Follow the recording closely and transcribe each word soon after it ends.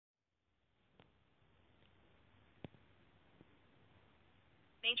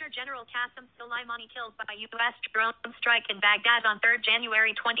Major General Qassem Soleimani killed by U.S. drone strike in Baghdad on 3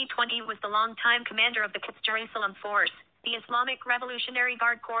 January 2020 was the longtime commander of the Quds Jerusalem Force, the Islamic Revolutionary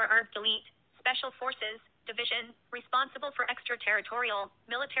Guard Corps Elite Special Forces Division, responsible for extraterritorial,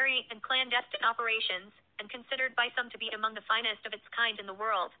 military, and clandestine operations, and considered by some to be among the finest of its kind in the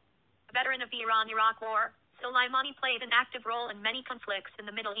world. A veteran of the Iran-Iraq War, Soleimani played an active role in many conflicts in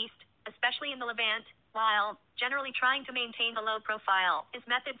the Middle East, especially in the Levant, while generally trying to maintain a low profile. His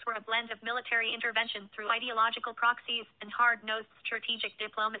methods were a blend of military intervention through ideological proxies and hard-nosed strategic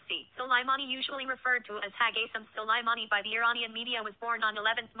diplomacy. Soleimani, usually referred to as Haj Ghasem Soleimani by the Iranian media, was born on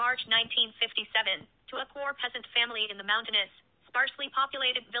 11 March 1957 to a poor peasant family in the mountainous, sparsely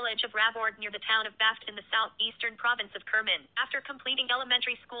populated village of Rabord near the town of Baft in the southeastern province of Kerman. After completing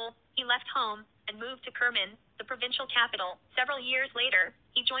elementary school, he left home and moved to Kerman, the provincial capital. Several years later,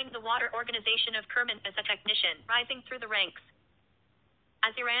 he joined the Water Organization of Kerman as a technician, rising through the ranks.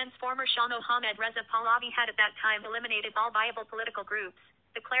 As Iran's former Shah Mohammad Reza Pahlavi had at that time eliminated all viable political groups,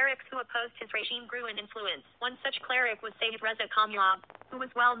 the clerics who opposed his regime grew in influence. One such cleric was Sayyid Reza Kamyab, who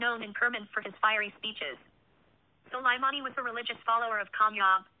was well known in Kerman for his fiery speeches. Soleimani was a religious follower of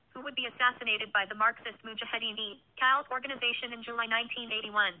Kamyab, who would be assassinated by the Marxist Mujahideen organization in July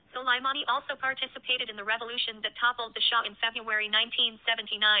 1981. Soleimani also participated in the revolution that toppled the Shah in February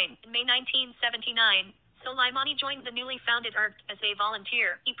 1979. In May 1979, Soleimani joined the newly founded IRGC as a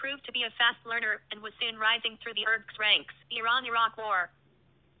volunteer. He proved to be a fast learner and was soon rising through the IRGC's ranks. The Iran-Iraq War.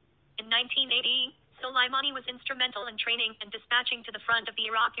 In 1980, Soleimani was instrumental in training and dispatching to the front of the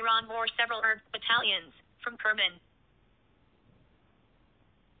Iraq-Iran War several IRGC battalions from Kerman.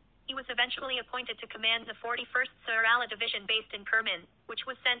 He was eventually appointed to command the 41st Sarala Division based in Kerman, which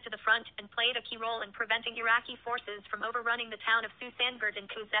was sent to the front and played a key role in preventing Iraqi forces from overrunning the town of Susangard in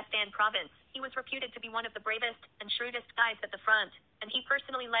Khuzestan province. He was reputed to be one of the bravest and shrewdest guys at the front, and he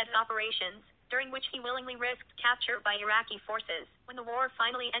personally led operations, during which he willingly risked capture by Iraqi forces. When the war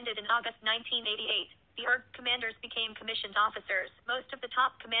finally ended in August 1988, the IRGC commanders became commissioned officers. Most of the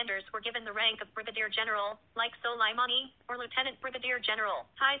top commanders were given the rank of Brigadier General, like Soleimani, or Lieutenant Brigadier General.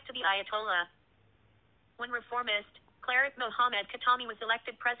 Ties to the Ayatollah. When reformist, cleric Mohammad Khatami was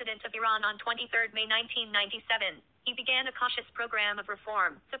elected president of Iran on 23 May 1997, he began a cautious program of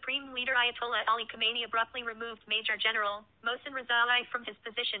reform. Supreme leader Ayatollah Ali Khamenei abruptly removed Major General Mohsen Rezai from his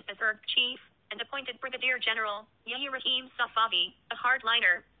position as IRGC chief, and appointed Brigadier General Yahya Rahim Safavi, a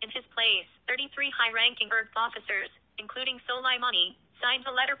hardliner, in his place. 33 high-ranking IRGC officers, including Soleimani, signed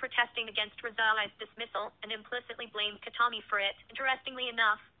a letter protesting against Rezai's dismissal and implicitly blamed Khatami for it. Interestingly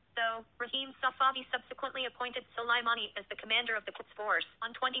enough, though, Rahim Safavi subsequently appointed Soleimani as the commander of the Quds Force.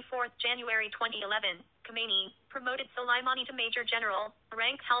 On 24 January 2011, Khamenei promoted Soleimani to Major General, a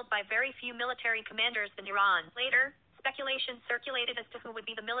rank held by very few military commanders in Iran. Later, speculation circulated as to who would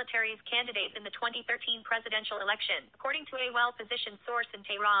be the military's candidate in the 2013 presidential election. According to a well-positioned source in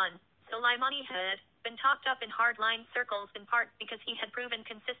Tehran, Soleimani had been talked up in hardline circles in part because he had proven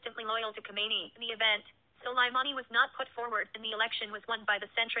consistently loyal to Khamenei. In the event, Soleimani was not put forward and the election was won by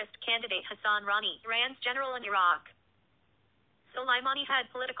the centrist candidate Hassan Rouhani, Iran's general in Iraq. Soleimani had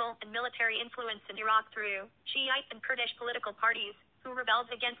political and military influence in Iraq through Shiite and Kurdish political parties, who rebelled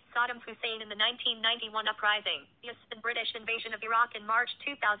against Saddam Hussein in the 1991 uprising. The US and British invasion of Iraq in March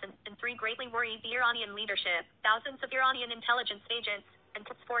 2003 greatly worried the Iranian leadership. Thousands of Iranian intelligence agents and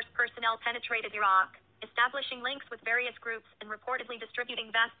Quds Force personnel penetrated Iraq, establishing links with various groups and reportedly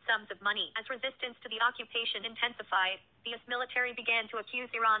distributing vast sums of money. As resistance to the occupation intensified, the US military began to accuse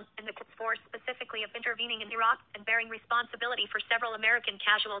Iran and the Quds Force specifically of intervening in Iraq and bearing responsibility for several American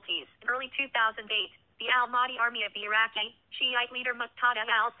casualties. In early 2008, the Al-Mahdi army of the Iraqi Shiite leader Muqtada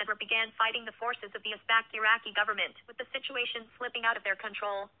al-Sadr began fighting the forces of the US-backed Iraqi government. With the situation slipping out of their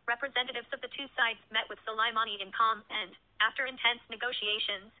control, representatives of the two sides met with Soleimani in calm and, after intense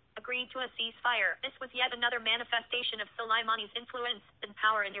negotiations, agreed to a ceasefire. This was yet another manifestation of Soleimani's influence and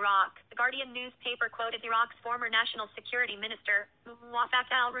power in Iraq. The Guardian newspaper quoted Iraq's former national security minister, Muwafaq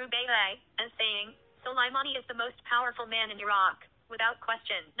al-Rubaiyeh, as saying, "Soleimani is the most powerful man in Iraq. Without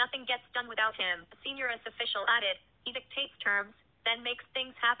question, nothing gets done without him." A senior US official added, "He dictates terms, then makes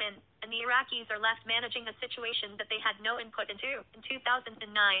things happen, and the Iraqis are left managing a situation that they had no input into." In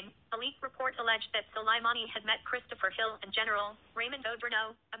 2009, a leaked report alleged that Soleimani had met Christopher Hill and General Raymond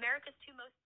Odierno, America's two most